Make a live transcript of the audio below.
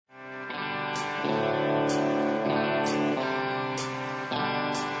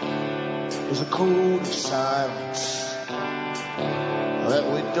There's a code of silence that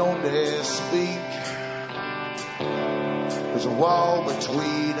we don't dare speak. There's a wall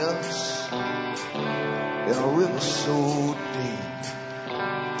between us and a river so deep.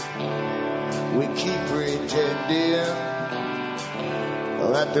 We keep pretending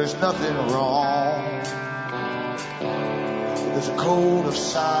that there's nothing wrong. There's a code of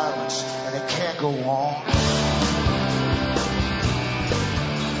silence and it can't go on.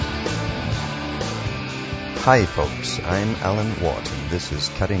 Hi folks, I'm Alan Watt and this is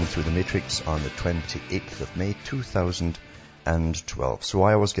Cutting Through the Matrix on the 28th of May 2012. So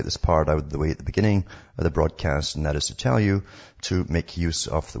I always get this part out of the way at the beginning of the broadcast, and that is to tell you to make use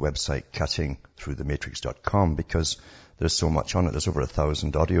of the website cuttingthroughthematrix.com, because there's so much on it. There's over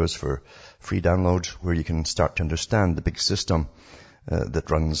 1,000 audios for free download where you can start to understand the big system that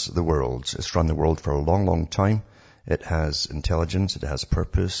runs the world. It's run the world for a long, long time. It has intelligence, it has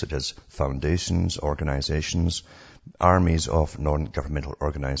purpose, it has foundations, organizations, armies of non-governmental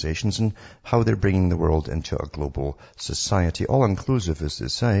organizations, and how they're bringing the world into a global society. All-inclusive, as they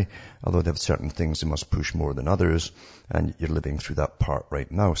say, although they have certain things they must push more than others, and you're living through that part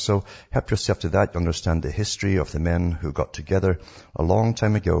right now. So help yourself to that. You understand the history of the men who got together a long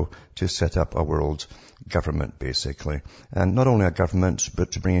time ago to set up a world government, basically. And not only a government,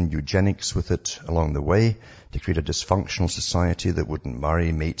 but to bring in eugenics with it along the way, to create a dysfunctional society that wouldn't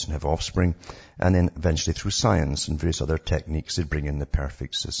marry, mate, and have offspring. And then eventually through science and various other techniques, they'd bring in the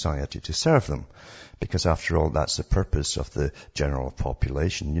perfect society to serve them. Because after all, that's the purpose of the general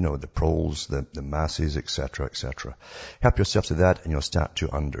population. You know, the proles, the masses, etc., etc. Help yourself to that and you'll start to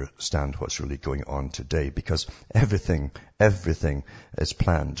understand what's really going on today. Because everything is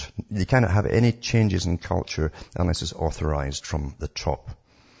planned. You cannot have any changes in culture unless it's authorized from the top.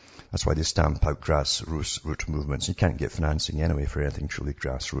 That's why they stamp out grassroots movements. You can't get financing anyway for anything truly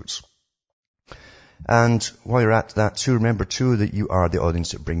grassroots. And while you're at that too, remember too that you are the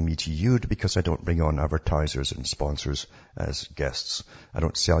audience that bring me to you, because I don't bring on advertisers and sponsors as guests. I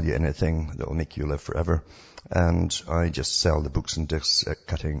don't sell you anything that will make you live forever. And I just sell the books and discs at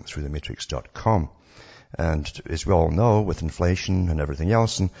cuttingthroughthematrix.com. And as we all know, with inflation and everything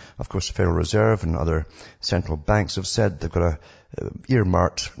else, and of course the Federal Reserve and other central banks have said they've got a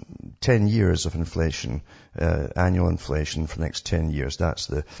earmarked 10 years of inflation, annual inflation for the next 10 years. That's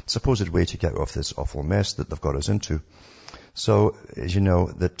the supposed way to get off this awful mess that they've got us into. So, as you know,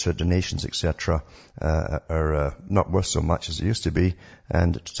 that donations, etc., are not worth so much as they used to be,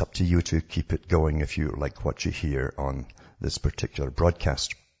 and it's up to you to keep it going if you like what you hear on this particular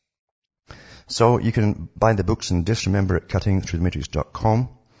broadcast. So you can buy the books and discs, remember, at cuttingthroughthematrix.com.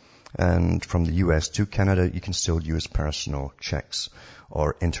 And from the US to Canada, you can still use personal checks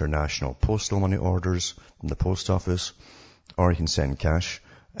or international postal money orders from the post office, or you can send cash.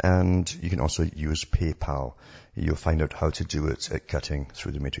 And you can also use PayPal. You'll find out how to do it at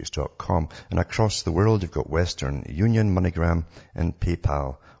cuttingthroughthematrix.com. And across the world, you've got Western Union, MoneyGram, and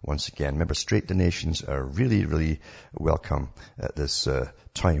PayPal. Once again, remember, straight donations are really, really welcome at this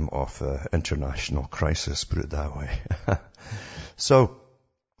time of international crisis, put it that way. So,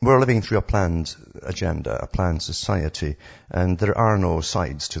 we're living through a planned agenda, a planned society, and there are no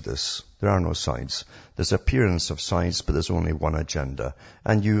sides to this. There are no sides. There's appearance of sides, but there's only one agenda.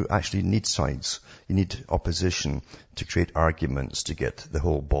 And you actually need sides. You need opposition to create arguments to get the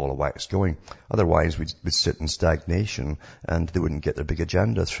whole ball of wax going. Otherwise, we'd sit in stagnation and they wouldn't get their big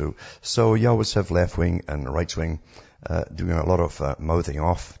agenda through. So you always have left wing and right wing doing a lot of mouthing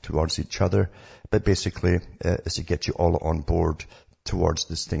off towards each other. But basically, is to get you all on board towards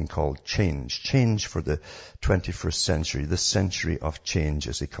this thing called change. Change for the 21st century, the century of change,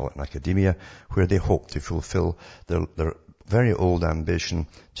 as they call it in academia, where they hope to fulfill their very old ambition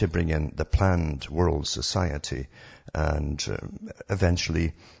to bring in the planned world society and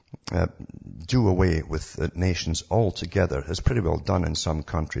eventually do away with the nations altogether. It's pretty well done in some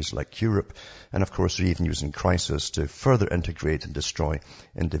countries like Europe. And of course, they're even using crisis to further integrate and destroy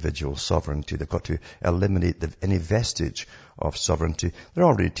individual sovereignty. They've got to eliminate any vestige of sovereignty. They're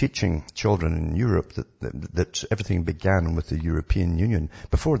already teaching children in Europe that everything began with the European Union.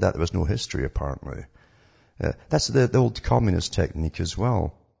 Before that, there was no history, apparently. That's the old communist technique as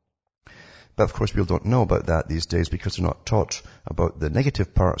well. But of course, people don't know about that these days because they're not taught about the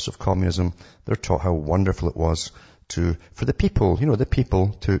negative parts of communism. They're taught how wonderful it was for the people,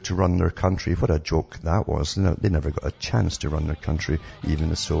 to run their country. What a joke that was. They never got a chance to run their country, even in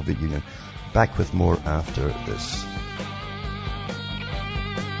the Soviet Union. Back with more after this.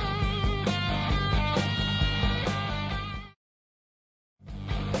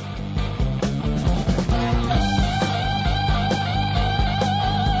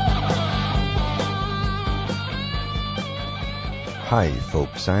 Hi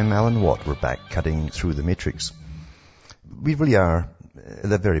folks, I'm Alan Watt. We're back cutting through the matrix. We really are at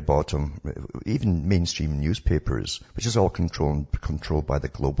the very bottom. Even mainstream newspapers, which is all controlled by the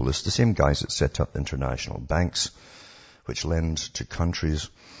globalists, the same guys that set up international banks, which lend to countries.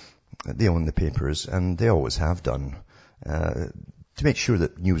 They own the papers, and they always have done, to make sure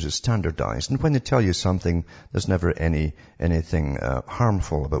that news is standardized. And when they tell you something, there's never anything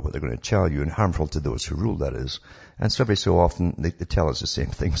harmful about what they're going to tell you, and harmful to those who rule, that is. And so every so often they tell us the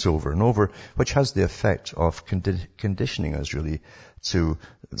same things over and over, which has the effect of conditioning us really to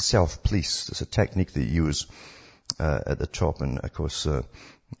self-police. It's a technique they use at the top, and of course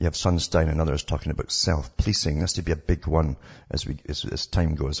you have Sunstein and others talking about self-policing. That's to be a big one as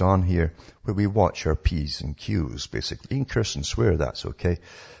time goes on here, where we watch our P's and Q's, basically. You can curse and swear, that's okay.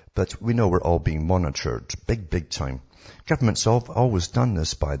 But we know we're all being monitored, big time. Governments have always done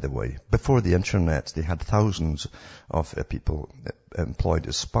this, by the way. Before the internet, they had thousands of people employed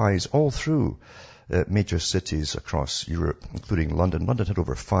as spies all through major cities across Europe, including London. London had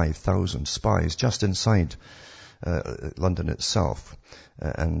over 5,000 spies just inside London itself.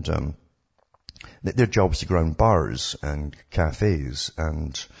 And their job was to go around bars and cafes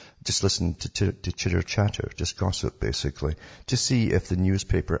and just listen to chitter-chatter, just gossip, basically, to see if the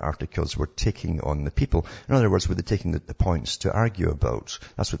newspaper articles were taking on the people. In other words, were they taking the points to argue about?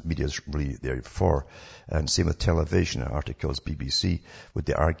 That's what media is really there for. And same with television articles, BBC, would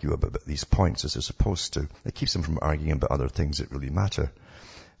they argue about these points as they're supposed to? It keeps them from arguing about other things that really matter.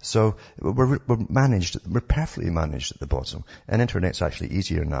 So we're perfectly managed at the bottom. And internet's actually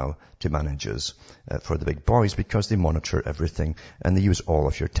easier now to manage us for the big boys, because they monitor everything and they use all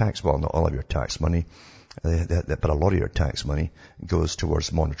of your tax, well, not all of your tax money, but a lot of your tax money goes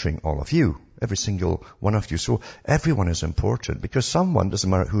towards monitoring all of you, every single one of you. So everyone is important, because someone, doesn't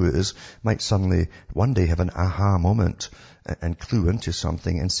matter who it is, might suddenly one day have an aha moment and clue into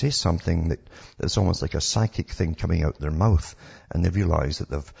something and say something that's almost like a psychic thing coming out their mouth, and they realize that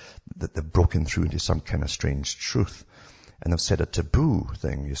they've broken through into some kind of strange truth. And they've said a taboo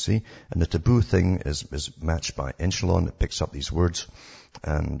thing, you see. And the taboo thing is matched by Echelon. It picks up these words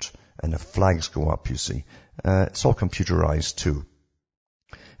and the flags go up, you see. It's all computerized too.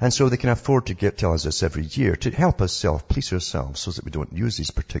 And so they can afford to tell us this every year to help us self-police ourselves so that we don't use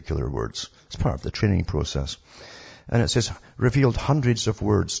these particular words. It's part of the training process. And it says, revealed hundreds of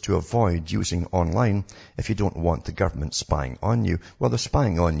words to avoid using online if you don't want the government spying on you. Well, they're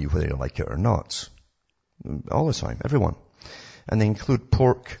spying on you whether you like it or not. All the time, everyone. And they include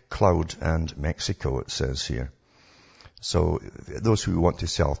pork, cloud, and Mexico, it says here. So those who want to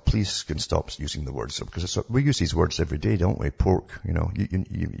self-police can stop using the words, because we use these words every day, don't we? Pork,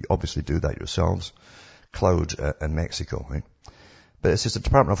 you obviously do that yourselves. Cloud and Mexico, right? But it says the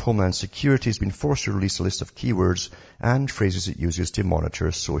Department of Homeland Security has been forced to release a list of keywords and phrases it uses to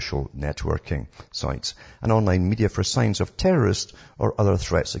monitor social networking sites and online media for signs of terrorist or other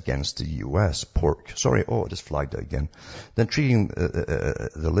threats against the U.S. Pork. Sorry, I just flagged it again. Then treating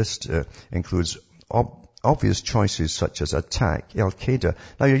the list includes obvious choices such as attack, Al-Qaeda.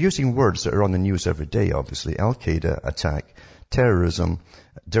 Now you're using words that are on the news every day, obviously. Al-Qaeda, attack, terrorism,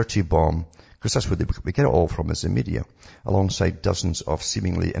 dirty bomb, because that's where we get it all from, is the media, alongside dozens of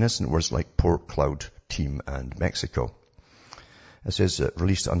seemingly innocent words like pork, cloud, team, and Mexico. It says,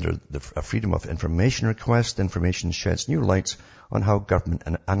 released under a Freedom of Information request, the information sheds new light on how government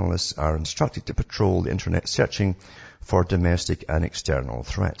and analysts are instructed to patrol the internet searching for domestic and external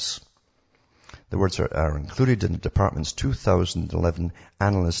threats. The words are included in the department's 2011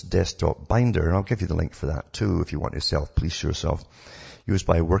 Analyst Desktop Binder, and I'll give you the link for that too if you want to self-police yourself, used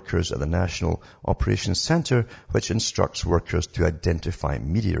by workers at the National Operations Center, which instructs workers to identify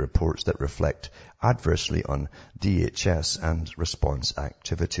media reports that reflect adversely on DHS and response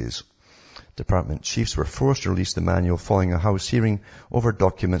activities. Department chiefs were forced to release the manual following a House hearing over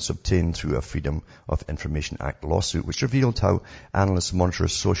documents obtained through a Freedom of Information Act lawsuit, which revealed how analysts monitor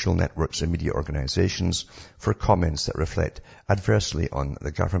social networks and media organizations for comments that reflect adversely on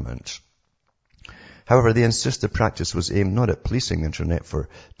the government. However, they insist the practice was aimed not at policing the internet for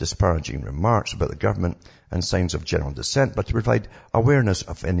disparaging remarks about the government and signs of general dissent, but to provide awareness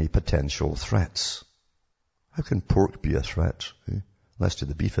of any potential threats. How can pork be a threat? Less to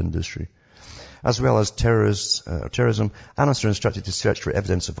the beef industry. As well as terrorism, analysts are instructed to search for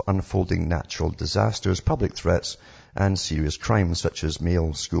evidence of unfolding natural disasters, public threats, and serious crimes such as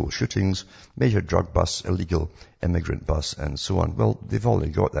male school shootings, major drug busts, illegal immigrant busts, and so on. Well, they've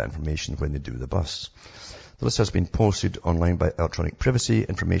already got that information when they do the busts. The list has been posted online by Electronic Privacy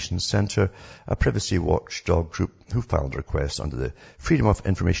Information Center, a privacy watchdog group who filed requests under the Freedom of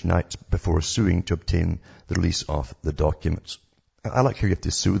Information Act before suing to obtain the release of the documents. I like how you have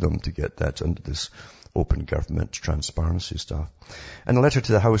to sue them to get that under this open government transparency stuff. In a letter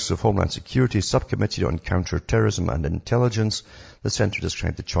to the House of Homeland Security Subcommittee on Counter-Terrorism and Intelligence, the Centre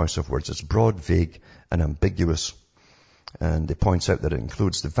described the choice of words as broad, vague and ambiguous. And it points out that it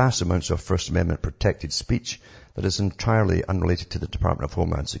includes the vast amounts of First Amendment protected speech that is entirely unrelated to the Department of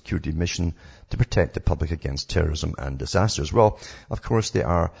Homeland Security mission to protect the public against terrorism and disasters. Well, of course they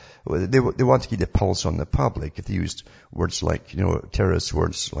want to keep the pulse on the public. If they used words like, terrorist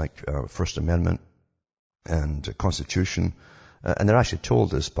words like First Amendment and Constitution, and they're actually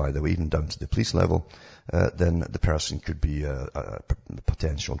told this, by the way, even down to the police level, then the person could be a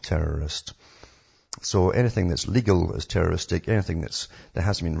potential terrorist. So anything that's legal is terroristic. Anything that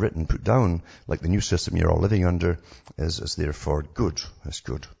hasn't been written, put down, like the new system you're all living under, is therefore good. It's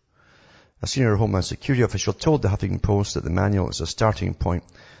good. A senior Homeland Security official told the Huffington Post that the manual is a starting point,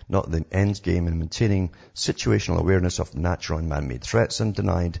 not the end game in maintaining situational awareness of natural and man-made threats, and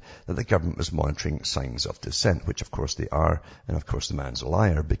denied that the government was monitoring signs of dissent, which of course they are, and of course the man's a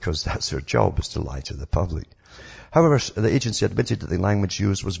liar, because that's their job, is to lie to the public. However, the agency admitted that the language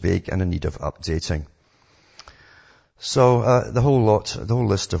used was vague and in need of updating. So the whole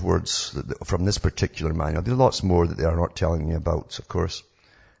list of words from this particular manual, there are lots more that they are not telling you about, of course.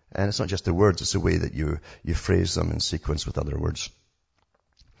 And it's not just the words, it's the way that you phrase them in sequence with other words.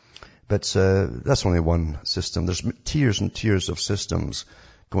 But that's only one system. There's tiers and tiers of systems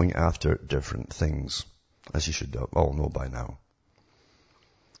going after different things, as you should all know by now.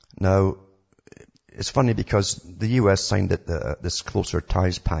 Now, it's funny because the U.S. signed this Closer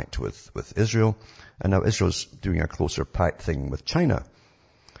Ties Pact with Israel, and now Israel's doing a Closer Pact thing with China,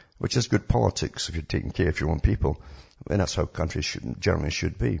 which is good politics if you're taking care of your own people. And that's how countries generally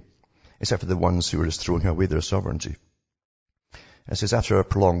should be, except for the ones who are just throwing away their sovereignty. It says, after a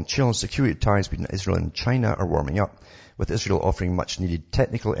prolonged chill, security ties between Israel and China are warming up, with Israel offering much needed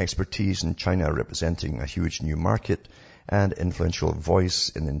technical expertise and China representing a huge new market and influential voice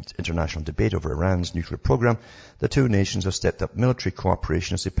in the international debate over Iran's nuclear program. The two nations have stepped up military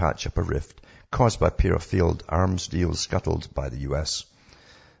cooperation as they patch up a rift caused by a pair of failed arms deals scuttled by the U.S.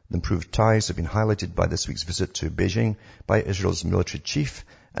 The improved ties have been highlighted by this week's visit to Beijing by Israel's military chief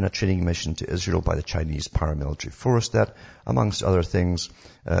and a training mission to Israel by the Chinese paramilitary force that, amongst other things,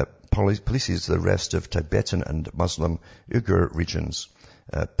 polices the rest of Tibetan and Muslim Uyghur regions.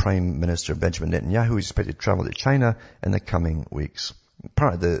 Prime Minister Benjamin Netanyahu is expected to travel to China in the coming weeks.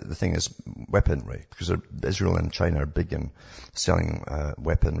 Part of the thing is weaponry, because Israel and China are big in selling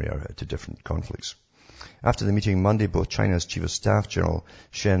weaponry to different conflicts. After the meeting Monday, both China's Chief of Staff, General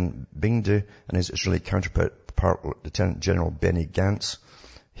Shen Bingde, and his Israeli counterpart, Lieutenant General Benny Gantz,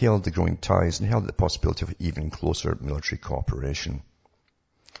 hailed the growing ties and hailed the possibility of even closer military cooperation.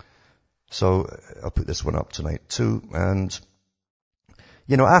 So I'll put this one up tonight too. And,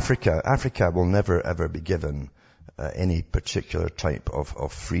 Africa will never ever be given any particular type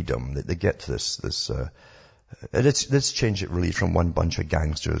of freedom. They get this let's change it really from one bunch of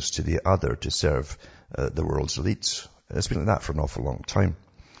gangsters to the other to serve the world's elites. It's been like that for an awful long time.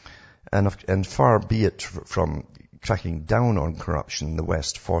 And far be it from cracking down on corruption, the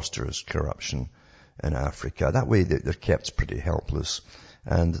West fosters corruption in Africa. That way they're kept pretty helpless,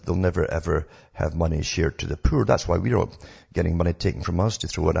 and they'll never ever have money shared to the poor. That's why we're all getting money taken from us to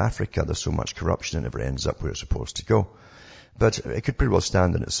throw at Africa. There's so much corruption, it never ends up where it's supposed to go. But it could pretty well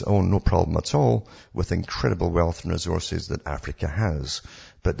stand on its own, no problem at all, with incredible wealth and resources that Africa has.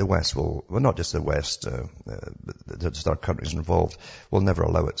 But the West not just the West, just our countries involved, will never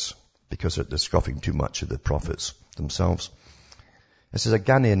allow it, because they're scoffing too much of the profits themselves. It says a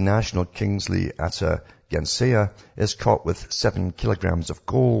Ghanaian national, Kingsley Atta Gansea, is caught with 7 kilograms of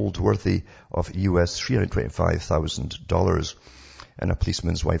gold worthy of US $325,000. And a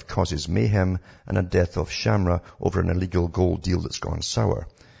policeman's wife causes mayhem and a death of Shamra over an illegal gold deal that's gone sour.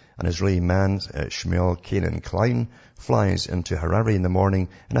 An Israeli man, Shmuel Canaan Klein, flies into Harare in the morning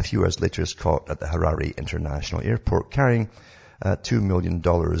and a few hours later is caught at the Harare International Airport carrying $2 million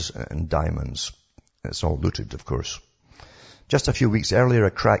in diamonds. It's all looted, of course. Just a few weeks earlier,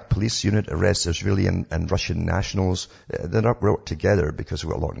 a crack police unit arrests Israeli and Russian nationals. They're not brought together because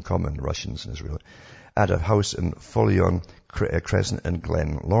we've got a lot in common, Russians and Israel, at a house in Folion Crescent in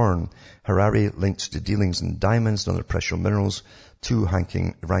Glen Lorne. Harare, linked to dealings in diamonds and other precious minerals. 2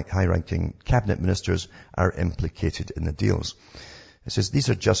 high-ranking cabinet ministers are implicated in the deals. It says these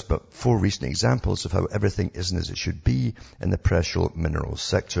are just but 4 recent examples of how everything isn't as it should be in the precious minerals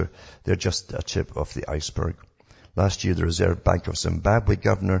sector. They're just a tip of the iceberg. Last year, the Reserve Bank of Zimbabwe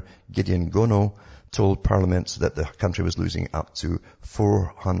Governor Gideon Gono told Parliament that the country was losing up to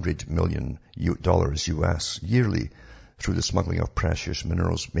 $400 million US yearly through the smuggling of precious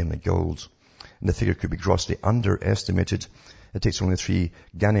minerals, mainly gold. And the figure could be grossly underestimated. It takes only 3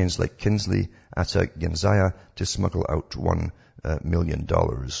 Ghanaians like Kinsley Atta Genzaya to smuggle out $1 million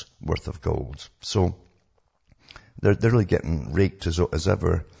worth of gold. So they're really getting raked as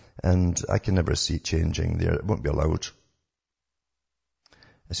ever, and I can never see it changing there. It won't be allowed.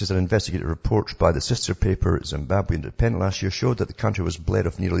 It says an investigative report by the sister paper Zimbabwe Independent last year showed that the country was bled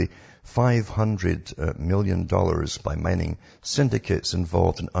of nearly $500 million by mining syndicates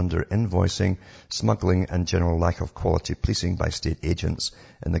involved in under-invoicing, smuggling and general lack of quality policing by state agents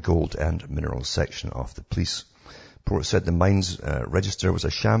in the gold and minerals section of the police. The report said the mines register was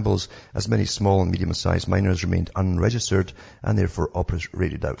a shambles, as many small and medium-sized miners remained unregistered and therefore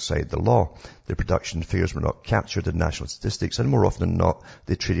operated outside the law. Their production figures were not captured in national statistics, and more often than not,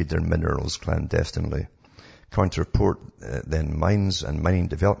 they traded their minerals clandestinely. According to the report, then Mines and Mining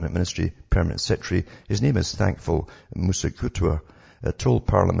Development Ministry Permanent Secretary, his name is Thankful Musa Kutua, told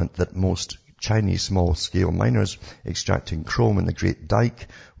Parliament that most Chinese small-scale miners extracting chrome in the Great Dyke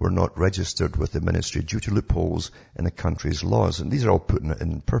were not registered with the ministry due to loopholes in the country's laws. And these are all put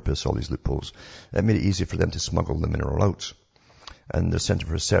in purpose, all these loopholes. It made it easy for them to smuggle the mineral out. And the Centre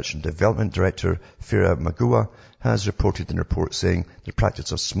for Research and Development Director, Fira Magua, has reported in a report saying the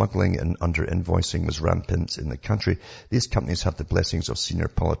practice of smuggling and under-invoicing was rampant in the country. These companies have the blessings of senior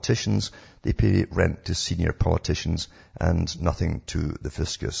politicians. They pay rent to senior politicians and nothing to the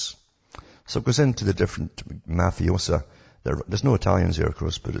fiscus. So it goes into the different mafiosa. There's no Italians here, of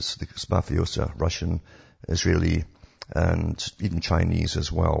course, but it's mafiosa, Russian, Israeli, and even Chinese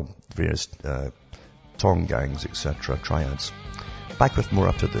as well. Various Tong gangs, etc., triads. Back with more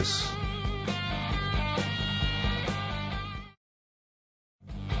after this.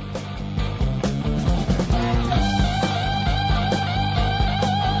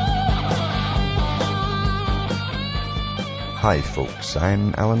 Hi folks,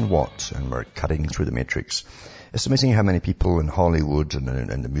 I'm Alan Watt and we're cutting through the matrix. It's amazing how many people in Hollywood and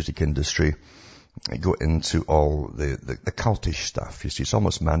in the music industry go into all the cultish stuff. You see, it's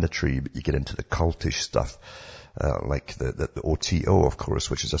almost mandatory, but you get into the cultish stuff, like the OTO, of course,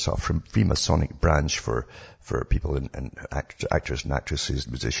 which is a sort of Freemasonic branch for people and actors and actresses,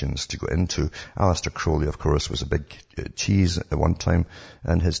 musicians to go into. Aleister Crowley, of course, was a big cheese at one time,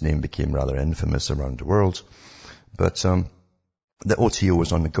 and his name became rather infamous around the world. But the OTO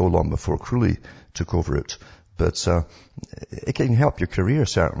was on the go long before Crowley took over it. But it can help your career,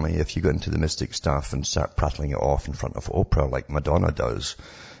 certainly, if you go into the mystic stuff and start prattling it off in front of Oprah like Madonna does.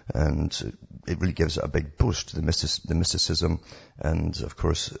 And it really gives it a big boost to the mysticism. And, of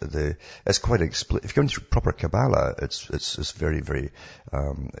course, it's quite explicit. If you go into proper Kabbalah, it's very, very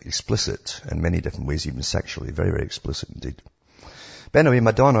explicit in many different ways, even sexually. Very, very explicit indeed. But anyway,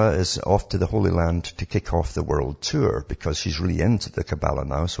 Madonna is off to the Holy Land to kick off the world tour because she's really into the Kabbalah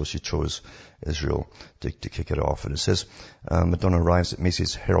now, so she chose Israel to kick it off. And it says, Madonna arrives at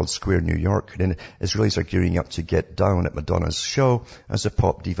Macy's Herald Square, New York. And then Israelis are gearing up to get down at Madonna's show as the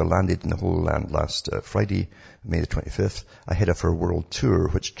pop diva landed in the Holy Land last Friday, May the 25th, ahead of her world tour,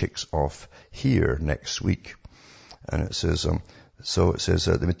 which kicks off here next week. And it says,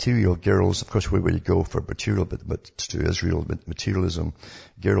 the material girls, of course, where you go for material, but to Israel, materialism.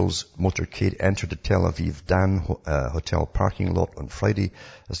 Girls motorcade entered the Tel Aviv Dan hotel parking lot on Friday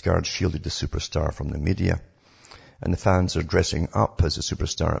as guards shielded the superstar from the media. And the fans are dressing up as a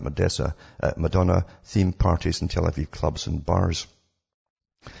superstar at Madonna themed parties in Tel Aviv clubs and bars.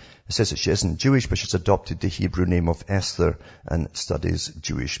 It says that she isn't Jewish, but she's adopted the Hebrew name of Esther and studies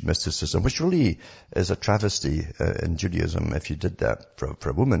Jewish mysticism, which really is a travesty in Judaism if you did that for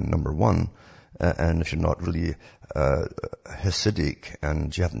a woman, number one. And if you're not really Hasidic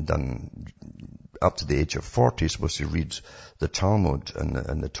and you haven't done up to the age of 40, you're supposed to read the Talmud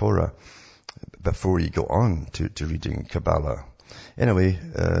and the Torah before you go on to reading Kabbalah. Anyway,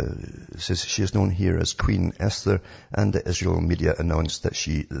 says she is known here as Queen Esther, and the Israel media announced that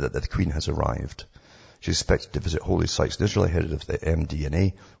the Queen has arrived. She's expected to visit holy sites in Israel ahead of the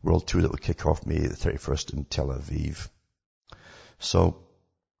MDNA World Tour that will kick off May the 31st in Tel Aviv. So,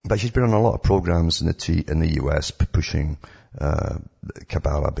 but she's been on a lot of programs in the US pushing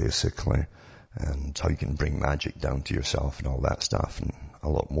Kabbalah basically, and how you can bring magic down to yourself and all that stuff, and a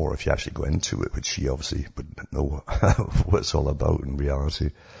lot more if you actually go into it, which she obviously wouldn't know what it's all about in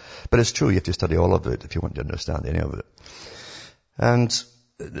reality. But it's true, you have to study all of it if you want to understand any of it. And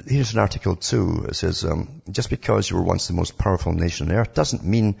here's an article too. It says, just because you were once the most powerful nation on earth doesn't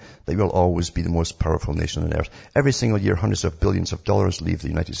mean that you will always be the most powerful nation on earth. Every single year, hundreds of billions of dollars leave the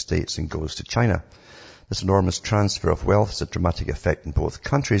United States and goes to China. This enormous transfer of wealth has a dramatic effect in both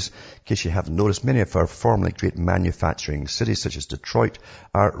countries. In case you haven't noticed, many of our formerly great manufacturing cities such as Detroit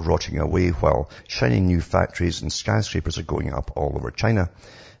are rotting away while shining new factories and skyscrapers are going up all over China.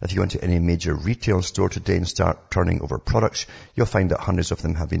 If you go into any major retail store today and start turning over products, you'll find that hundreds of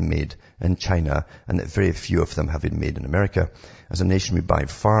them have been made in China and that very few of them have been made in America. As a nation, we buy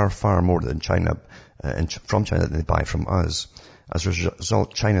far, far more than China, from China than they buy from us. As a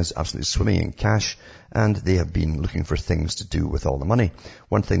result, China is absolutely swimming in cash, and they have been looking for things to do with all the money.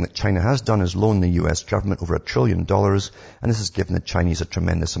 One thing that China has done is loan the U.S. government over $1 trillion, and this has given the Chinese a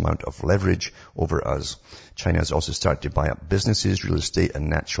tremendous amount of leverage over us. China has also started to buy up businesses, real estate, and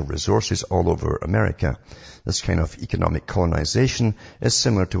natural resources all over America. This kind of economic colonization is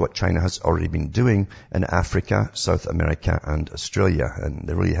similar to what China has already been doing in Africa, South America, and Australia, and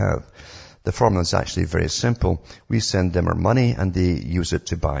they really have. The formula is actually very simple. We send them our money and they use it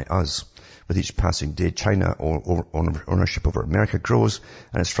to buy us. With each passing day, China ownership over America grows,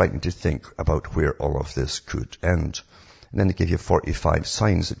 and it's frightening to think about where all of this could end. And then they give you 45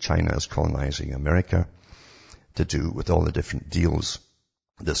 signs that China is colonizing America to do with all the different deals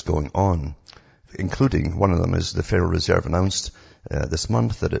that's going on, including one of them is the Federal Reserve announced this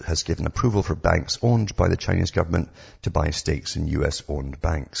month that it has given approval for banks owned by the Chinese government to buy stakes in U.S.-owned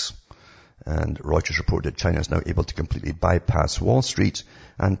banks. And Reuters reported China is now able to completely bypass Wall Street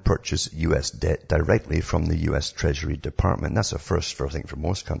and purchase U.S. debt directly from the U.S. Treasury Department. That's a first, for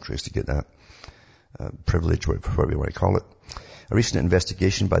most countries to get that privilege, whatever we want to call it. A recent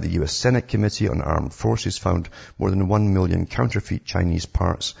investigation by the U.S. Senate Committee on Armed Forces found more than 1 million counterfeit Chinese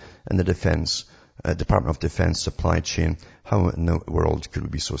parts in the Department of Defense supply chain. How in the world could we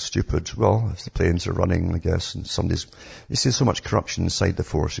be so stupid? Well, if the planes are running, I guess, and they see so much corruption inside the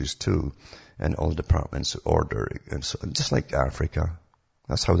forces too, and all the departments order, and so, just like Africa.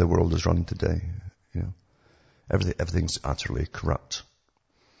 That's how the world is running today. You know, everything's utterly corrupt.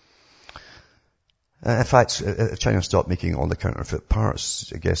 In fact, if China stopped making all the counterfeit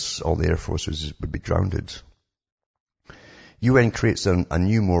parts, I guess all the air forces would be grounded. UN creates a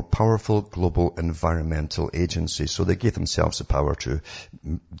new, more powerful global environmental agency. So they gave themselves the power to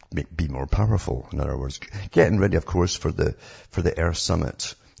be more powerful. In other words, getting ready, of course, for the Earth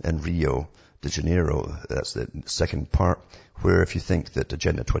Summit in Rio de Janeiro. That's the second part, where if you think that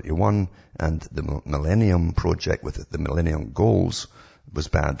Agenda 21 and the Millennium Project with the Millennium Goals was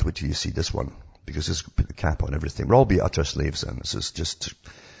bad, wait till you see this one. Because this will put the cap on everything. We'll all be utter slaves then. This is just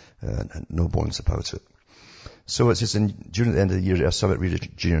no bones about it. So it says during the end of the year, Summit Rio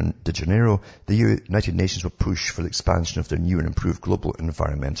de Janeiro, the United Nations will push for the expansion of their new and improved global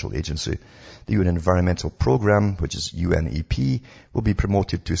environmental agency. The UN Environmental Programme, which is UNEP, will be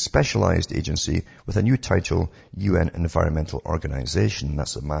promoted to a specialized agency with a new title, UN Environmental Organization.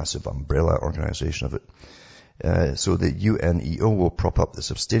 That's a massive umbrella organization of it. So the UNEO will prop up the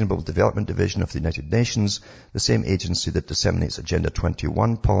Sustainable Development Division of the United Nations. The same agency that disseminates Agenda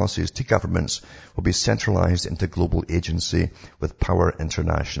 21 policies to governments will be centralized into a global agency with powerful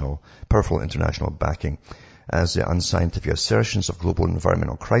international backing. As the unscientific assertions of global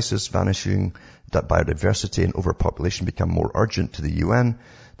environmental crisis, vanishing biodiversity and overpopulation become more urgent to the UN,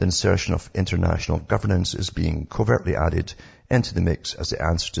 the insertion of international governance is being covertly added into the mix as the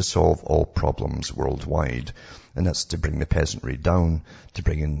answer to solve all problems worldwide. And that's to bring the peasantry down, to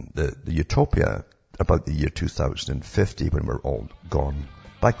bring in the utopia about the year 2050 when we're all gone.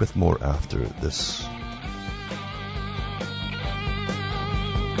 Back with more after this.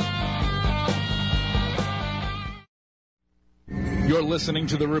 You're listening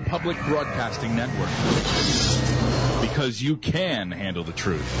to the Republic Broadcasting Network, because you can handle the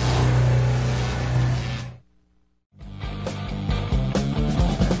truth.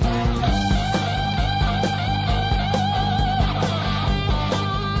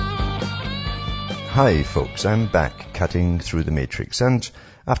 Hi folks, I'm back cutting through the matrix, and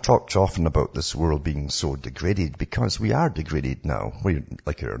I've talked often about this world being so degraded because we are degraded now. We,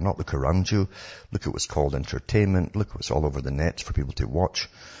 like it or not, look around you, look at what's called entertainment, look what's all over the net for people to watch.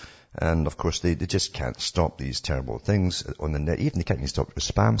 And of course they just can't stop these terrible things on the net. Even they can't even stop the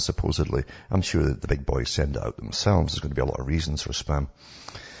spam, supposedly. I'm sure that the big boys send it out themselves. There's going to be a lot of reasons for spam.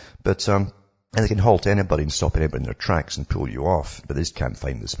 But, and they can halt anybody and stop anybody in their tracks and pull you off, but they just can't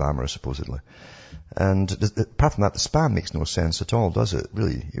find the spammer, supposedly. And apart from that, the spam makes no sense at all, does it?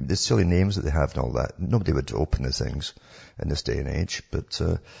 Really, the silly names that they have and all that. Nobody would open the things in this day and age, but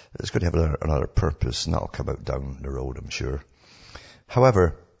it's going to have another purpose, and that'll come out down the road, I'm sure.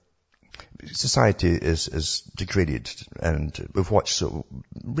 However, society is degraded, and we've watched so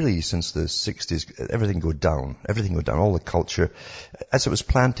really since the 60s, everything go down, all the culture, as it was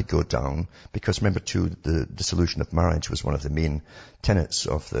planned to go down, because remember too, the dissolution of marriage was one of the main tenets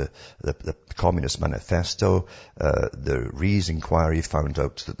of the Communist Manifesto. The Rees inquiry found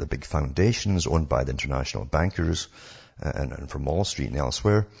out that the big foundations owned by the international bankers and from Wall Street and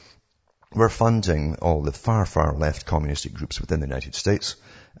elsewhere were funding all the far, far left communistic groups within the United States.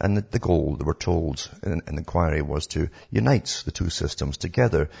 And the goal, they were told in the inquiry, was to unite the two systems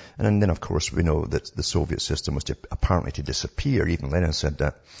together. And then, of course, we know that the Soviet system was apparently to disappear. Even Lenin said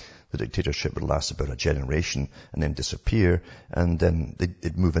that the dictatorship would last about a generation and then disappear. And then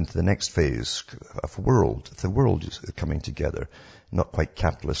they'd move into the next phase of world. The world is coming together. Not quite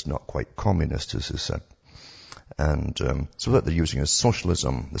capitalist, not quite communist, as is said. And so what they're using is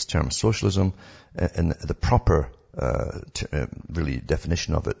socialism, this term socialism, in the proper really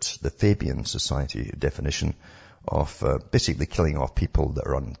definition of it, the Fabian Society definition of basically killing off people that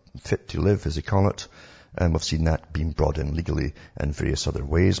are unfit to live, as they call it. And we've seen that being brought in legally in various other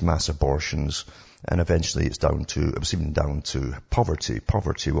ways, mass abortions, and eventually it was even down to poverty.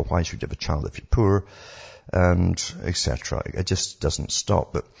 Poverty, well, why should you have a child if you're poor? And etc. It just doesn't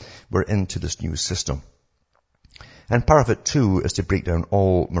stop. But we're into this new system. And part of it too is to break down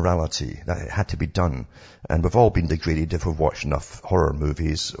all morality. That had to be done. And we've all been degraded if we've watched enough horror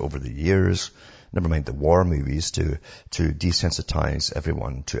movies over the years, never mind the war movies, to desensitize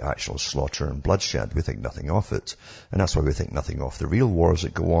everyone to actual slaughter and bloodshed. We think nothing of it. And that's why we think nothing of the real wars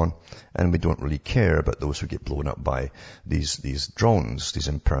that go on. And we don't really care about those who get blown up by these drones, these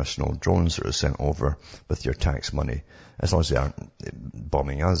impersonal drones that are sent over with your tax money, as long as they aren't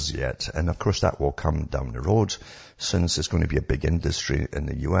bombing us yet. And of course that will come down the road, since it's going to be a big industry in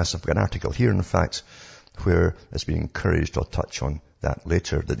the US. I've got an article here, in fact, where it's being encouraged, I'll touch on that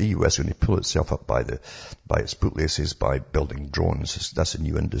later, that the US is going to pull itself up by its bootlaces by building drones. That's a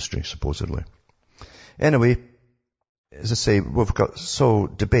new industry, supposedly. Anyway, as I say, we've got so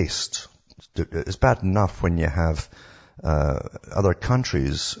debased. It's bad enough when you have other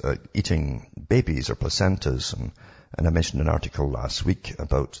countries eating babies or placentas, and I mentioned an article last week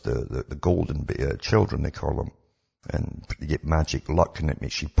about the golden children, they call them. And you get magic luck and it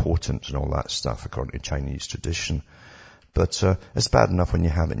makes you potent and all that stuff according to Chinese tradition. But it's bad enough when you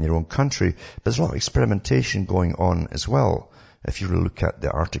have it in your own country. But there's a lot of experimentation going on as well. If you look at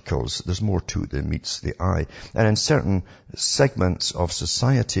the articles, there's more to it than meets the eye. And in certain segments of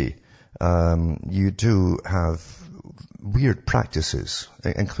society, you do have weird practices,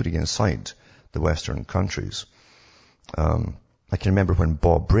 including inside the Western countries. I can remember when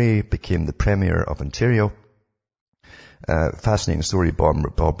Bob Rae became the Premier of Ontario. Fascinating story,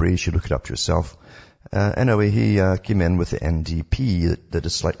 Bob Rae. You should look it up yourself. Anyway, he came in with the NDP that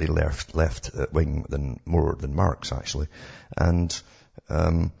is slightly left wing more than Marx, actually. And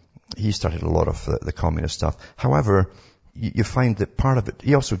he started a lot of the communist stuff. However, you find that part of it,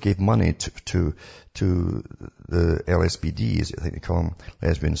 he also gave money to the LSBDs, I think they call them,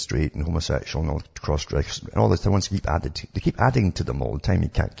 lesbian, straight, and homosexual, and all cross-dressed, and all this. They keep adding to them all the time. You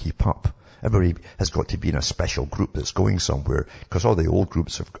can't keep up. Everybody has got to be in a special group that's going somewhere, because all the old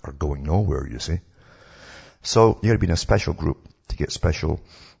groups are going nowhere, you see. So you got to be in a special group to get special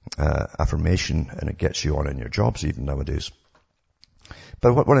affirmation, and it gets you on in your jobs even nowadays.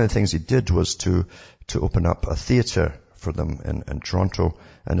 But one of the things he did was to open up a theatre for them in Toronto,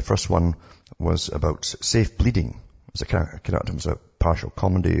 and the first one was about safe bleeding. It was a partial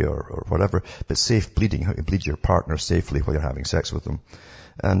comedy or whatever, but safe bleeding, how to bleed your partner safely while you're having sex with them.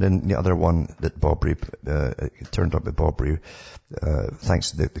 And then the other one that Bob Rae, turned up with Bob Rae,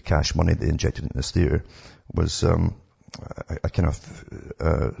 thanks to the cash money they injected in this theatre, was a kind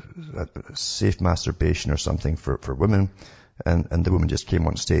of safe masturbation or something for women. And the woman just came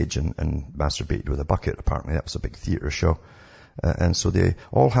on stage and masturbated with a bucket, apparently. That was a big theatre show. And so they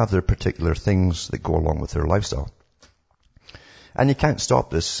all have their particular things that go along with their lifestyle. And you can't stop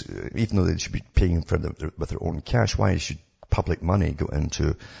this, even though they should be paying for with their own cash. Why should public money go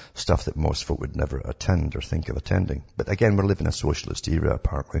into stuff that most folk would never attend or think of attending? But again, we're living in a socialist era,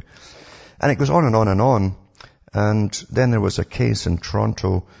 apparently. And it goes on and on and on. And then there was a case in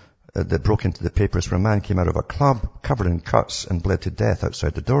Toronto that broke into the papers where a man came out of a club covered in cuts and bled to death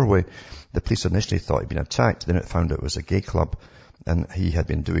outside the doorway. The police initially thought he'd been attacked. Then it found out it was a gay club, and he had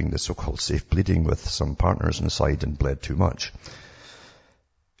been doing the so-called safe bleeding with some partners inside and bled too much.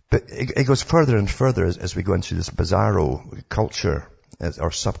 But it goes further and further as we go into this bizarro culture, or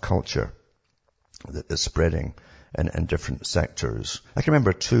subculture, that's spreading in different sectors. I can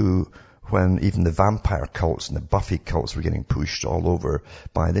remember too, when even the vampire cults and the Buffy cults were getting pushed all over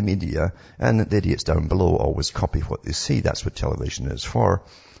by the media, and the idiots down below always copy what they see. That's what television is for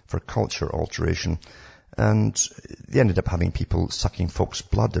culture alteration. And they ended up having people sucking folks'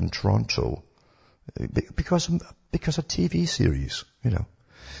 blood in Toronto because of TV series,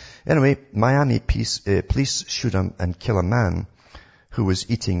 Anyway, Miami police shoot and kill a man who was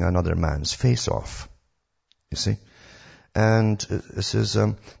eating another man's face off. You see? And this is,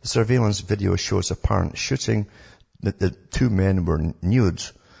 the surveillance video shows apparent shooting. The two men were nude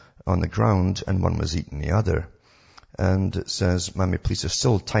on the ground and one was eating the other. And it says Miami police are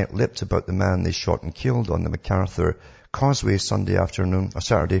still tight-lipped about the man they shot and killed on the MacArthur Causeway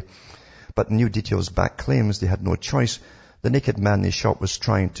Saturday. But new details back claims they had no choice. The naked man they shot was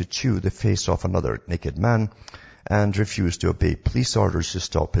trying to chew the face off another naked man and refused to obey police orders to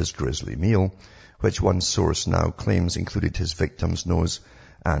stop his grisly meal, which one source now claims included his victim's nose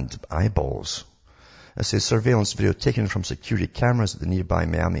and eyeballs. It says surveillance video taken from security cameras at the nearby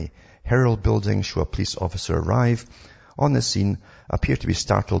Miami Herald building show a police officer arrive on the scene, appear to be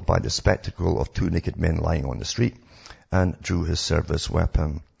startled by the spectacle of two naked men lying on the street, and drew his service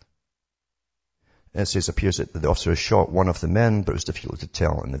weapon. It says it appears that the officer shot one of the men, but it was difficult to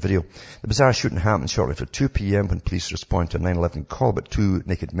tell in the video. The bizarre shooting happened shortly after 2 p.m. when police responded to a 9/11 call about two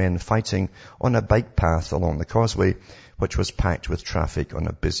naked men fighting on a bike path along the causeway, which was packed with traffic on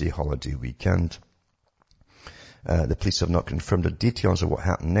a busy holiday weekend. The police have not confirmed the details of what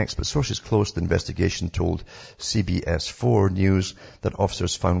happened next, but sources close to the investigation told CBS4 News that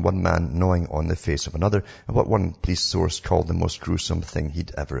officers found one man gnawing on the face of another, and what one police source called the most gruesome thing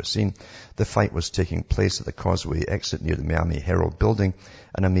he'd ever seen. The fight was taking place at the Causeway exit near the Miami Herald building,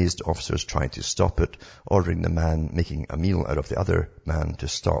 and amazed officers tried to stop it, ordering the man making a meal out of the other man to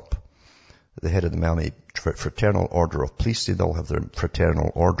stop. The head of the Miami Fraternal Order of Police, they all have their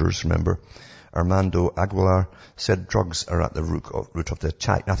fraternal orders, remember, Armando Aguilar, said drugs are at the root of the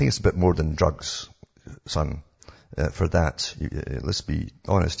attack. Now, I think it's a bit more than drugs, son, for that. Let's be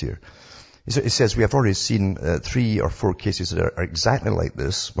honest here. He says, we have already seen 3 or 4 cases that are exactly like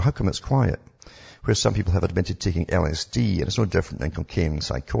this. Well, how come it's quiet? Where some people have admitted taking LSD, and it's no different than cocaine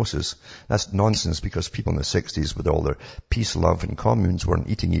psychosis. That's nonsense, because people in the 60s with all their peace, love, and communes weren't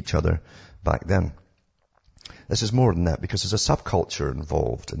eating each other back then. This is more than that, because there's a subculture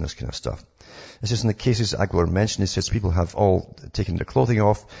involved in this kind of stuff. It's just in the cases Aguilar mentioned, he says people have all taken their clothing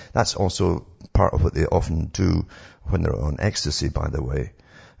off. That's also part of what they often do when they're on ecstasy, by the way.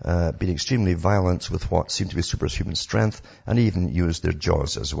 Being extremely violent with what seemed to be superhuman strength, and even used their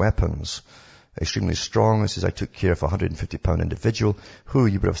jaws as weapons. Extremely strong. He says, I took care of a 150-pound individual who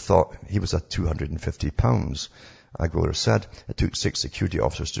you would have thought he was at 250 pounds. Aguilar said it took 6 security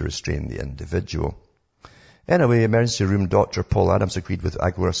officers to restrain the individual. Anyway, emergency room doctor Paul Adams agreed with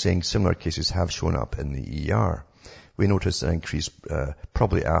Aguilar, saying similar cases have shown up in the ER. We noticed an increase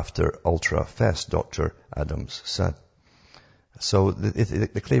probably after Ultra Fest, Dr. Adams said. So they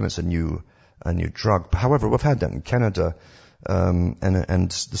claim it's a new drug. However, we've had that in Canada, and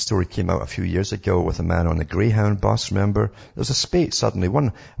the story came out a few years ago with a man on a Greyhound bus, remember? There was a spate suddenly.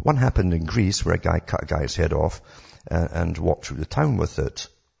 One happened in Greece where a guy cut a guy's head off and walked through the town with it.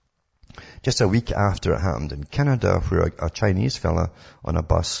 Just a week after it happened in Canada, where a Chinese fella on a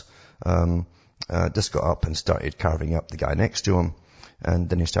bus just got up and started carving up the guy next to him, and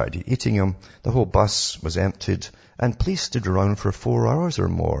then he started eating him. The whole bus was emptied, and police stood around for 4 hours or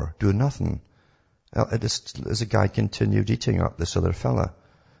more, doing nothing. As the guy continued eating up this other fella.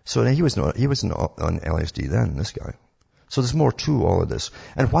 So he wasn't on LSD then, this guy. So there's more to all of this.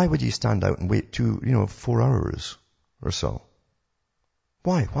 And why would you stand out and wait 4 hours or so?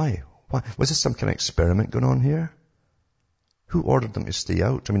 Why? Was this some kind of experiment going on here? Who ordered them to stay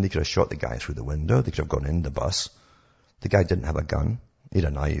out? I mean, they could have shot the guy through the window. They could have gone in the bus. The guy didn't have a gun. He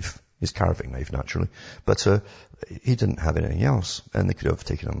had a knife. His carving knife, naturally. But he didn't have anything else. And they could have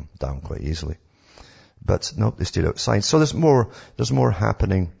taken him down quite easily. But no, they stayed outside. So there's more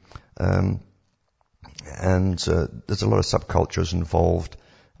happening. And there's a lot of subcultures involved.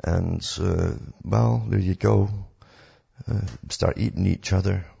 And, well, there you go. Start eating each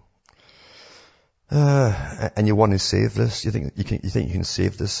other. And you want to save this? You think you can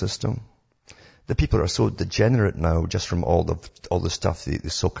save this system? The people are so degenerate now, just from all the stuff they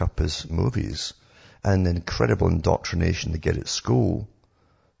soak up as movies, and the incredible indoctrination they get at school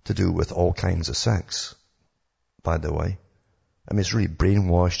to do with all kinds of sex. By the way, I mean, it's really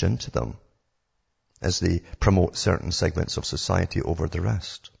brainwashed into them as they promote certain segments of society over the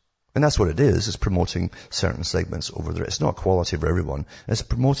rest. And that's what it is promoting certain segments over the rest. It's not equality for everyone. It's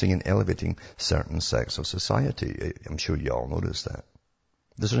promoting and elevating certain sects of society. I'm sure you all notice that.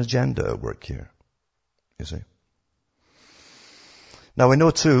 There's an agenda at work here, you see. Now we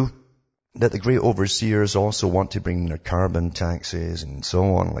know too that the great overseers also want to bring their carbon taxes and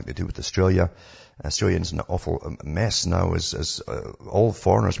so on, like they do with Australia. Australians in an awful mess now as all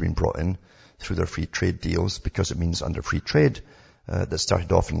foreigners have been brought in through their free trade deals, because it means under free trade. That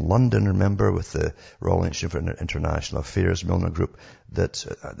started off in London, remember, with the Royal Institute for International Affairs, Milner Group, that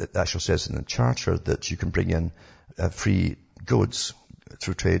actually says in the charter that you can bring in free goods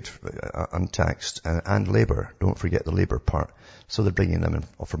through trade, untaxed, and labour. Don't forget the labour part. So they're bringing them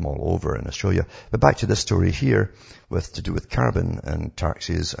in from all over in Australia. But back to this story here, to do with carbon and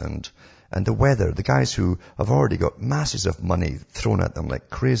taxes and the weather. The guys who have already got masses of money thrown at them like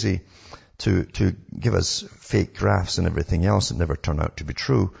crazy to give us fake graphs and everything else that never turn out to be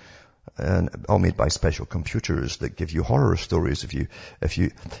true, and all made by special computers that give you horror stories. If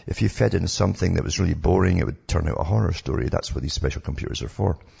you fed in something that was really boring, it would turn out a horror story. That's what these special computers are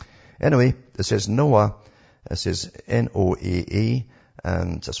for. Anyway, it says NOAA. It says NOAA,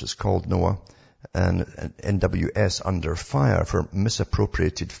 and that's what's called NOAA, and NWS under fire for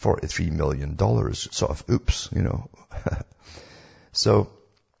misappropriated $43 million. Sort of oops, you know. So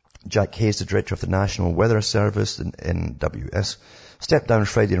Jack Hayes, the director of the National Weather Service, NWS, stepped down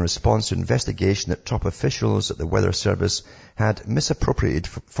Friday in response to an investigation that top officials at the Weather Service had misappropriated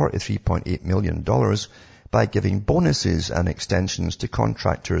 $43.8 million by giving bonuses and extensions to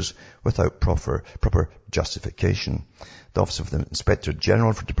contractors without proper justification. The Office of the Inspector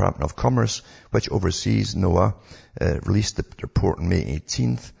General for the Department of Commerce, which oversees NOAA, released the report on May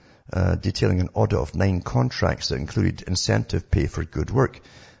 18th, detailing an audit of 9 contracts that included incentive pay for good work.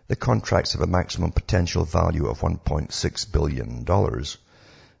 The contracts have a maximum potential value of $1.6 billion.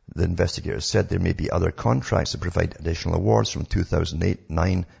 The investigators said there may be other contracts that provide additional awards from 2008,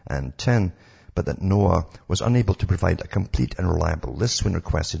 9, and 10, but that NOAA was unable to provide a complete and reliable list when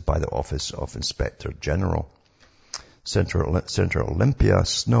requested by the Office of Inspector General. Senator Olympia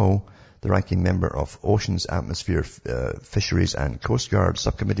Snowe, the ranking member of Oceans, Atmosphere, Fisheries and Coast Guard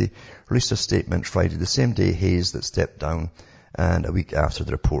Subcommittee, released a statement Friday, the same day Hayes that stepped down, and a week after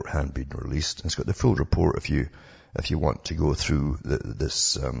the report had been released. It's got the full report if you want to go through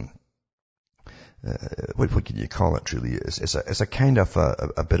this. What can you call it? Really, it's a kind of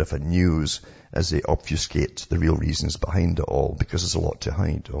a bit of a news as they obfuscate the real reasons behind it all, because there's a lot to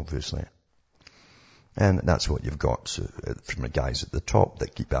hide, obviously. And that's what you've got from the guys at the top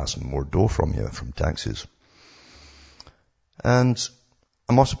that keep asking more dough from you from taxes. And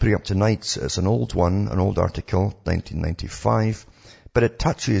I'm also putting up tonight, it's an old article, 1995, but it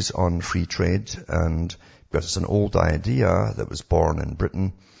touches on free trade, and because it's an old idea that was born in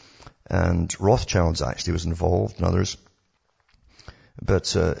Britain, and Rothschilds actually was involved and others.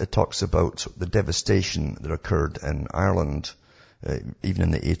 But it talks about the devastation that occurred in Ireland, even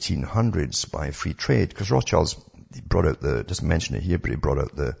in the 1800s, by free trade. Because Rothschilds brought out doesn't mention it here, but he brought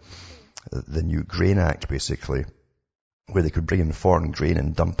out the new Grain Act, basically, where they could bring in foreign grain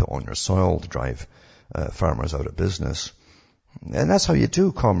and dump it on your soil to drive farmers out of business. And that's how you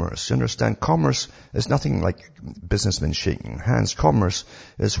do commerce. You understand? Commerce is nothing like businessmen shaking hands. Commerce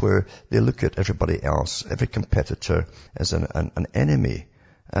is where they look at everybody else, every competitor, as an enemy.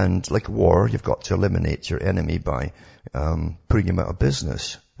 And like war, you've got to eliminate your enemy by putting him out of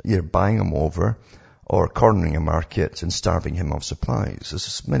business. Either buying him over or cornering a market and starving him of supplies.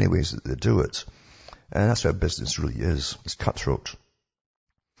 There's many ways that they do it. And that's how business really is. It's cutthroat.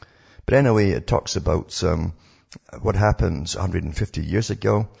 But anyway, it talks about what happened 150 years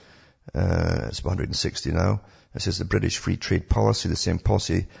ago. It's 160 now. It says the British free trade policy, the same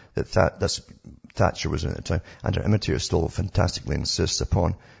policy that Thatcher was in at the time, and her imitator still fantastically insists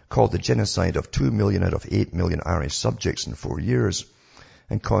upon, called the genocide of 2 million out of 8 million Irish subjects in 4 years.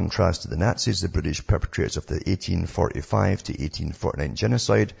 In contrast to the Nazis, the British perpetrators of the 1845 to 1849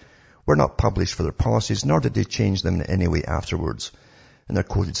 genocide were not published for their policies, nor did they change them in any way afterwards. In their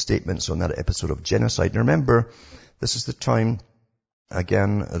quoted statements on that episode of genocide. And remember, this is the time,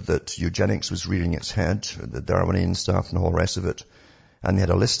 again, that eugenics was rearing its head, the Darwinian stuff and all the rest of it. And they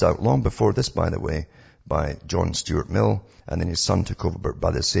had a list out long before this, by the way, by John Stuart Mill, and then his son took over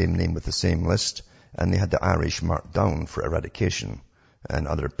by the same name with the same list, and they had the Irish marked down for eradication, and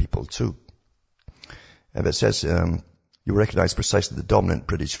other people too. And it says, you recognize precisely the dominant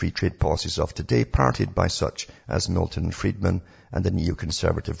British free trade policies of today, parted by such as Milton and Friedman and the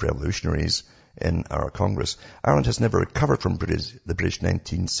neoconservative revolutionaries in our Congress. Ireland has never recovered from the British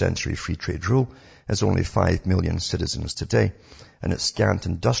 19th century free trade rule, has only 5 million citizens today, and its scant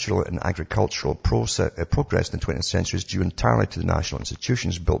industrial and agricultural progress in the 20th century is due entirely to the national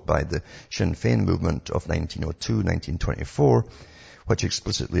institutions built by the Sinn Féin movement of 1902-1924, which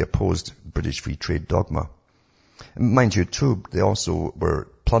explicitly opposed British free trade dogma. Mind you, too, they also were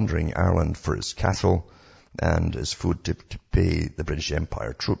plundering Ireland for its cattle and its food to pay the British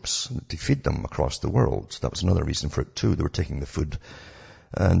Empire troops, to feed them across the world. That was another reason for it, too. They were taking the food,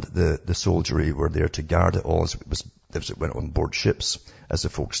 and the soldiery were there to guard it all as it went on board ships, as the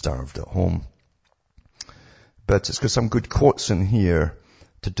folks starved at home. But it's got some good quotes in here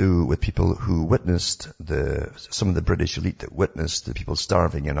to do with people who witnessed some of the British elite that witnessed the people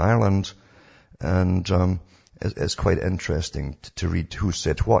starving in Ireland. And it's quite interesting to read who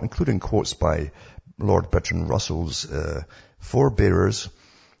said what, including quotes by Lord Bertrand Russell's forebearers.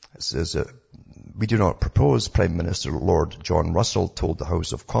 It says, we do not propose, Prime Minister Lord John Russell told the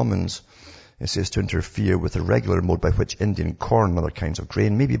House of Commons, it says, to interfere with the regular mode by which Indian corn and other kinds of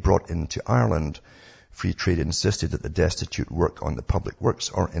grain may be brought into Ireland. Free trade insisted that the destitute work on the public works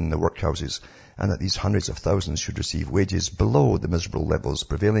or in the workhouses, and that these hundreds of thousands should receive wages below the miserable levels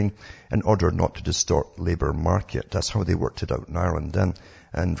prevailing in order not to distort the labour market. That's how they worked it out in Ireland then,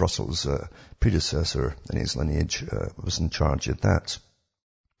 and Russell's predecessor in his lineage was in charge of that.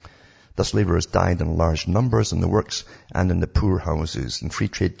 Thus labourers died in large numbers in the works and in the poor houses, and free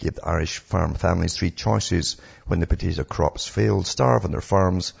trade gave the Irish farm families three choices when the potato crops failed: starve on their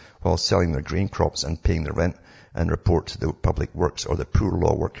farms while selling their grain crops and paying their rent, and report to the public works or the poor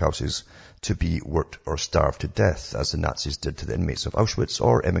law workhouses to be worked or starved to death, as the Nazis did to the inmates of Auschwitz,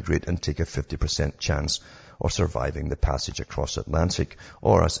 or emigrate and take a 50% chance of surviving the passage across the Atlantic,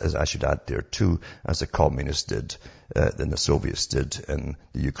 or as I should add there too, as the communists did, then the Soviets did in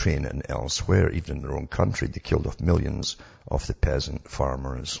the Ukraine and elsewhere, even in their own country. They killed off millions of the peasant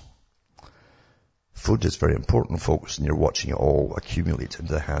farmers. Food is very important, folks, and you're watching it all accumulate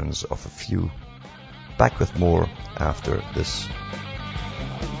into the hands of a few. Back with more after this.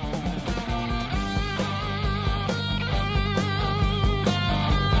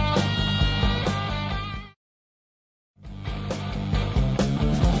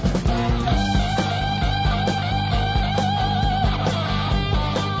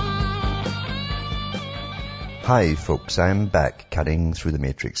 Hi folks, I'm back cutting through the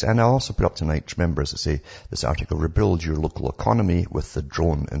matrix, and I'll also put up tonight, remember as I say, this article, Rebuild Your Local Economy with the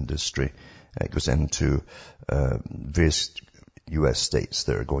Drone Industry. It goes into various US states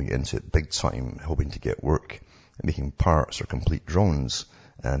that are going into it big time, hoping to get work, making parts or complete drones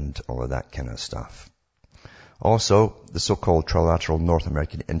and all of that kind of stuff. Also, the so-called trilateral North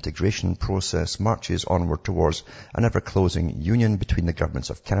American integration process marches onward towards an ever-closing union between the governments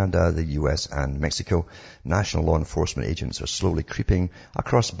of Canada, the US and Mexico. National law enforcement agents are slowly creeping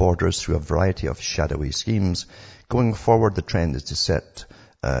across borders through a variety of shadowy schemes. Going forward, the trend is to set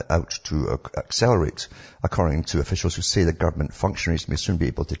out to accelerate, according to officials who say the government functionaries may soon be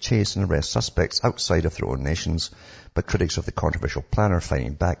able to chase and arrest suspects outside of their own nations. But critics of the controversial plan are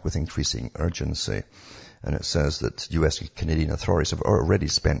fighting back with increasing urgency. And it says that US and Canadian authorities have already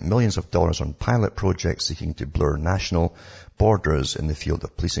spent millions of dollars on pilot projects seeking to blur national borders in the field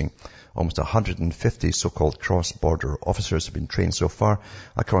of policing. Almost 150 so-called cross-border officers have been trained so far,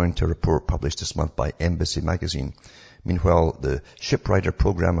 according to a report published this month by Embassy magazine. Meanwhile, the Shiprider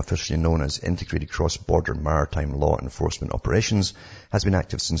program, officially known as Integrated Cross-Border Maritime Law Enforcement Operations, has been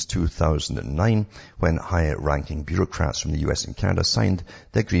active since 2009, when high-ranking bureaucrats from the US and Canada signed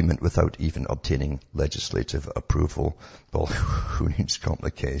the agreement without even obtaining legislative approval. Well, who needs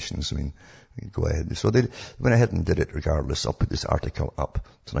complications? I mean, go ahead. So they went ahead and did it regardless. I'll put this article up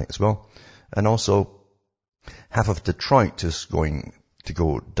tonight as well. And also, half of Detroit is going to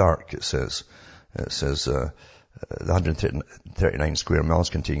go dark, it says. It says, the 139 square miles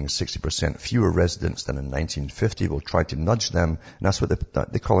containing 60% fewer residents than in 1950 will try to nudge them, and that's what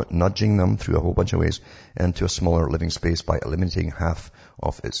they call it, nudging them through a whole bunch of ways, into a smaller living space by eliminating half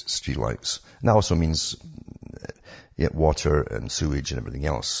of its streetlights. And that also means water and sewage and everything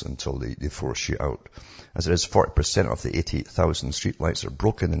else until they force you out. As it is, 40% of the 88,000 streetlights are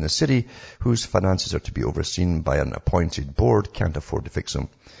broken in the city, whose finances are to be overseen by an appointed board, can't afford to fix them.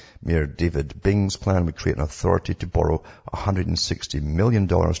 Mayor David Bing's plan would create an authority to borrow $160 million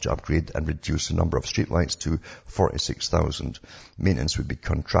to upgrade and reduce the number of streetlights to 46,000. Maintenance would be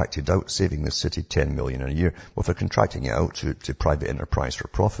contracted out, saving the city $10 million a year. Well, if they're contracting it out to private enterprise for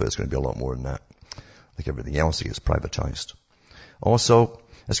profit, it's going to be a lot more than that. Like everything else, it gets privatized. Also,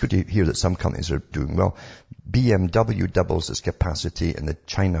 it's good to hear that some companies are doing well. BMW doubles its capacity in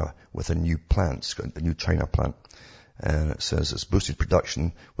China with a new plant, a new China plant. And it says it's boosted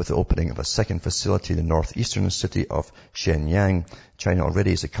production with the opening of a second facility in the northeastern city of Shenyang. China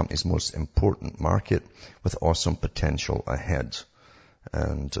already is the company's most important market with awesome potential ahead.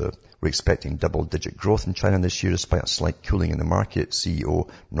 And we're expecting double-digit growth in China this year despite a slight cooling in the market, CEO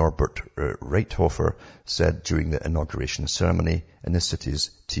Norbert Reithofer said during the inauguration ceremony in the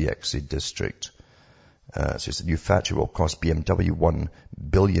city's Tiexi district. So it's a new factory will cost BMW 1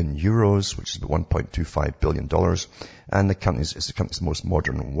 billion euros, which is about $1.25 billion. And the company's, it's the company's most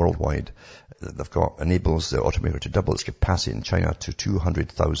modern worldwide. They've got, enables the automaker to double its capacity in China to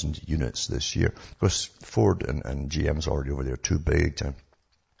 200,000 units this year. Of course, Ford and GM's already over there, too big to,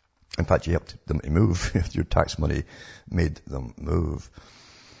 in fact, you helped them to move. Your tax money made them move.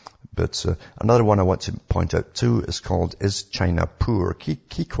 But another one I want to point out too is called, is China poor?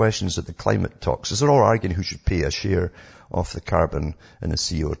 Key questions at the climate talks. They're all arguing who should pay a share of the carbon and the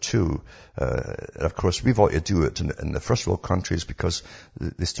CO2. And of course, we've ought to do it in the first world countries because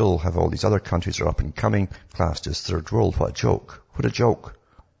they still have all these other countries that are up and coming, classed as third world. What a joke. What a joke.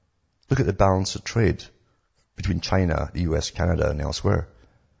 Look at the balance of trade between China, the US, Canada, and elsewhere.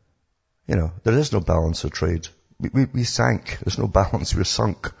 You know, there is no balance of trade. We sank. There's no balance. We're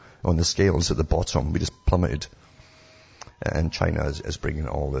sunk on the scales at the bottom. We just plummeted. And China is bringing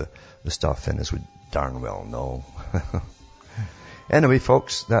all the stuff in, as we darn well know. Anyway,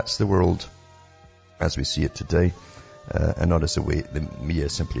 folks, that's the world as we see it today. And not as the way the media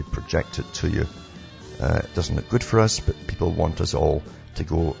simply project it to you. It doesn't look good for us, but people want us all to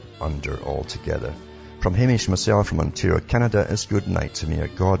go under altogether. From Hamish myself from Ontario, Canada, it's good night to me. Your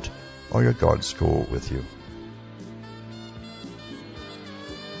God or your gods go with you.